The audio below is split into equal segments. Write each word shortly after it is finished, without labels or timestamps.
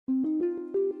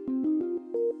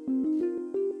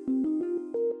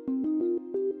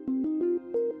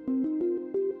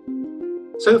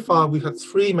So far, we've had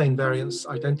three main variants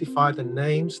identified and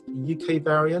named: the UK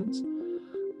variant,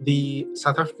 the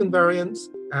South African variant,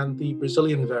 and the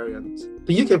Brazilian variant.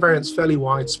 The UK variant is fairly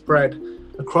widespread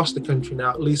across the country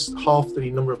now. At least half the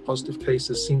number of positive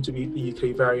cases seem to be the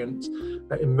UK variant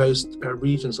in most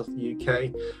regions of the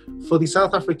UK. For the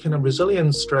South African and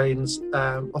Brazilian strains,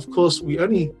 of course, we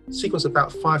only sequence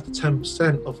about 5 to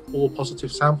 10% of all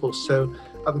positive samples. So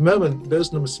at the moment,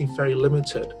 those numbers seem very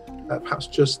limited, perhaps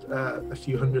just a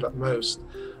few hundred at most.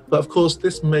 But of course,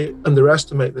 this may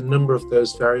underestimate the number of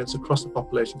those variants across the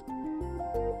population.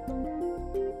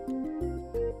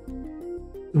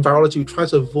 In virology, we try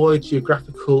to avoid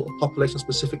geographical or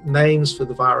population-specific names for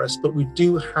the virus, but we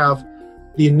do have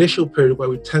the initial period where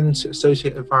we tend to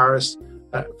associate a virus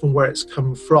from where it's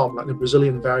come from, like the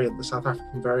Brazilian variant, the South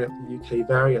African variant, the UK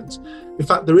variant. In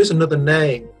fact, there is another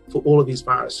name for all of these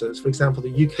viruses. For example,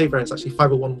 the UK variant is actually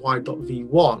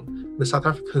 501Y.V1, and the South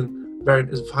African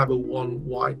variant is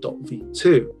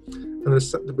 501Y.V2, and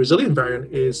the Brazilian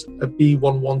variant is a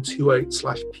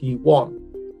B1128/P1.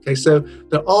 Okay, so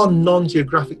there are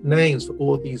non-geographic names for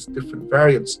all of these different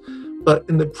variants, but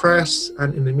in the press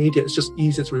and in the media, it's just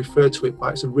easier to refer to it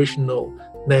by its original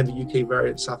name, the UK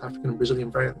variant, South African and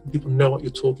Brazilian variant. People know what you're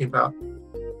talking about.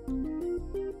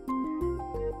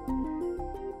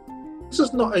 This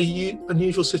is not an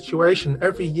unusual situation.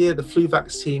 Every year, the flu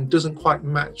vaccine doesn't quite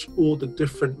match all the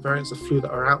different variants of flu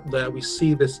that are out there. We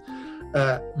see this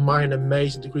minor,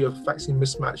 major degree of vaccine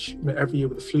mismatch every year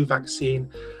with the flu vaccine.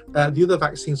 The other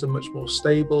vaccines are much more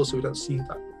stable, so we don't see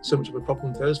that so much of a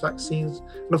problem with those vaccines.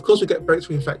 And of course, we get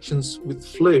breakthrough infections with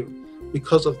flu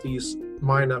because of these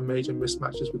minor, major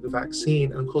mismatches with the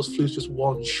vaccine. And of course, flu is just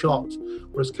one shot,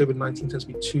 whereas COVID-19 tends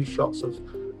to be 2 shots of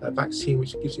vaccine,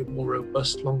 which gives you a more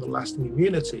robust, longer-lasting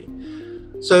immunity.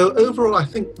 So overall, I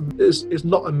think this is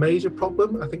not a major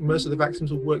problem. I think most of the vaccines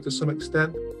will work to some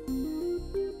extent.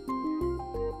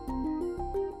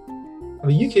 And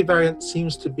the UK variant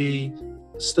seems to be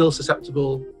still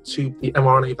susceptible to the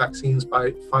mRNA vaccines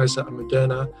by Pfizer and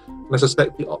Moderna, and I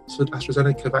suspect the Oxford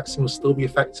AstraZeneca vaccine will still be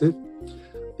effective.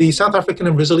 The South African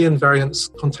and Brazilian variants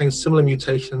contain similar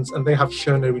mutations, and they have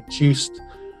shown a reduced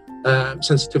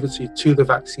sensitivity to the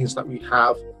vaccines that we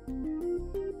have.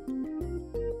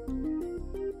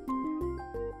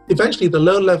 Eventually, the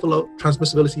low level of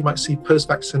transmissibility you might see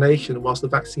post-vaccination, whilst the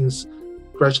vaccine's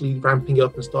gradually ramping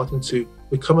up and starting to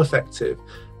become effective,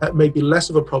 that may be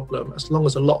less of a problem as long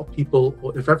as a lot of people,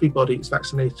 or if everybody is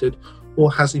vaccinated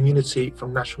or has immunity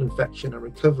from natural infection and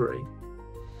recovery.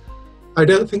 I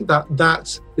don't think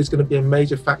that is going to be a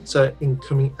major factor in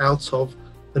coming out of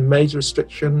the major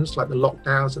restrictions like the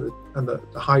lockdowns and the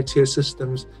high-tier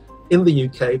systems in the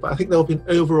UK, but I think there will be an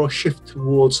overall shift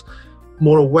towards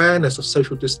more awareness of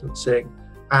social distancing,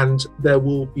 and there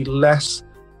will be less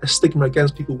a stigma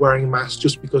against people wearing masks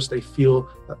just because they feel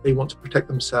that they want to protect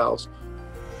themselves.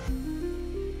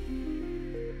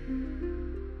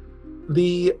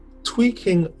 The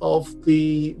tweaking of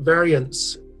the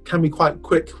variants can be quite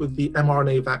quick with the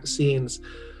mRNA vaccines.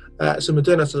 So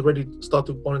Moderna has already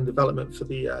started one in development for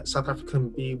the South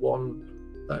African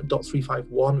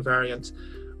B1.351 variant.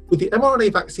 With the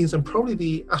mRNA vaccines and probably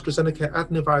the AstraZeneca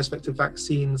adenovirus vector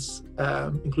vaccines,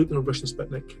 including the Russian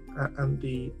Sputnik and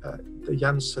the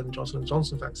Janssen Johnson &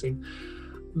 Johnson vaccine,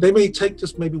 they may take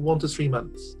just maybe 1 to 3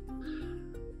 months.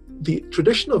 The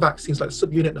traditional vaccines like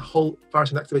subunit and whole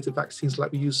virus inactivated vaccines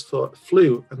like we use for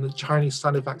flu and the Chinese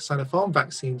Sinovac Sinopharm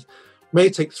vaccines may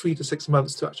take 3 to 6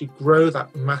 months to actually grow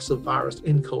that massive virus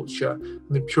in culture and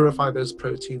then purify those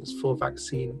proteins for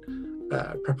vaccine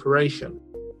preparation.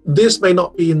 This may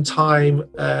not be in time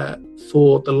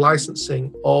for the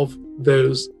licensing of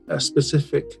those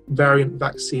specific variant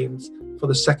vaccines for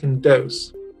the second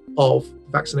dose of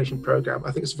the vaccination program.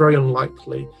 I think it's very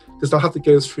unlikely because they'll have to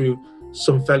go through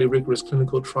some fairly rigorous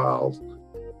clinical trials.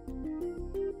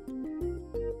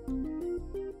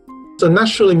 So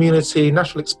natural immunity,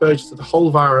 natural exposure to the whole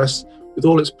virus with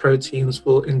all its proteins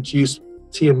will induce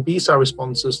T and B cell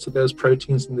responses to those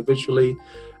proteins individually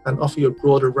and offer you a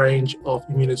broader range of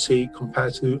immunity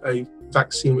compared to a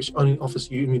vaccine which only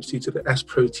offers you immunity to the S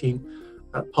protein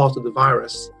part of the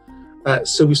virus.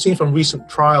 So we've seen from recent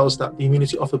trials that the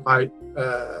immunity offered by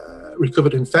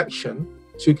recovered infection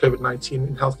to COVID-19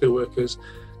 in healthcare workers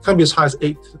can be as high as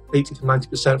 80 to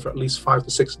 90% for at least 5 to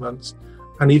 6 months,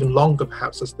 and even longer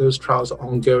perhaps as those trials are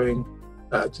ongoing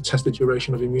to test the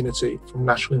duration of immunity from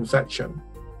natural infection.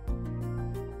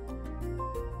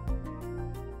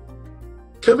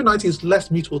 COVID-19 is less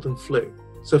mutable than flu.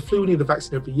 So flu, we need the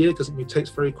vaccine every year because it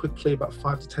mutates very quickly, about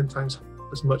 5 to 10 times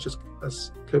as much as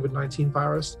COVID-19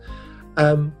 virus.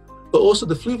 But also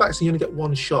the flu vaccine, you only get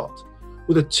 1 shot.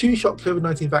 with a two-shot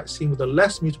COVID-19 vaccine with a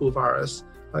less mutable virus,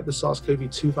 like the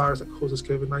SARS-CoV-2 virus that causes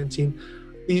COVID-19,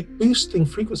 the boosting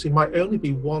frequency might only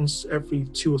be once every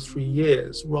 2 or 3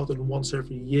 years rather than once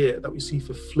every year that we see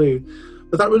for flu.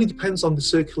 But that really depends on the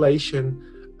circulation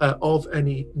of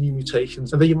any new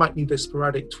mutations. And then you might need a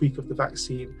sporadic tweak of the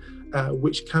vaccine,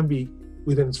 which can be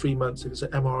within 3 months if it's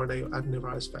an mRNA or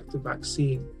adenovirus vector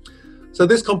vaccine. So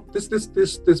this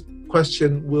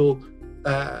question will,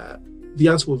 the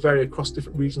answer will vary across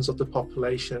different regions of the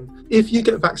population. If you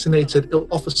get vaccinated, it'll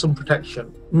offer some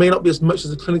protection. It may not be as much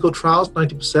as the clinical trials,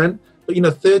 90%, but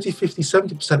 30, 50,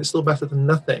 70% is still better than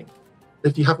nothing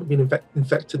if you haven't been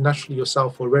infected naturally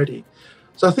yourself already.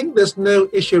 So I think there's no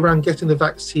issue around getting the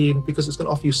vaccine because it's going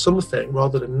to offer you something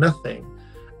rather than nothing.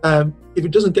 If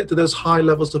it doesn't get to those high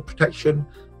levels of protection,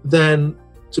 then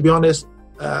to be honest,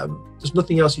 there's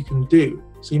nothing else you can do.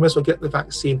 So you might as well get the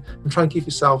vaccine and try and give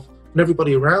yourself and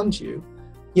everybody around you,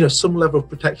 some level of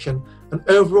protection. And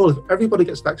overall, if everybody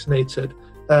gets vaccinated,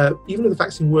 even if the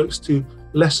vaccine works to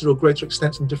lesser or greater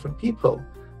extents in different people,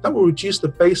 that will reduce the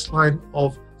baseline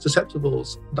of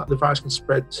susceptibles that the virus can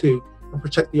spread to and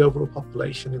protect the overall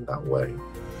population in that way.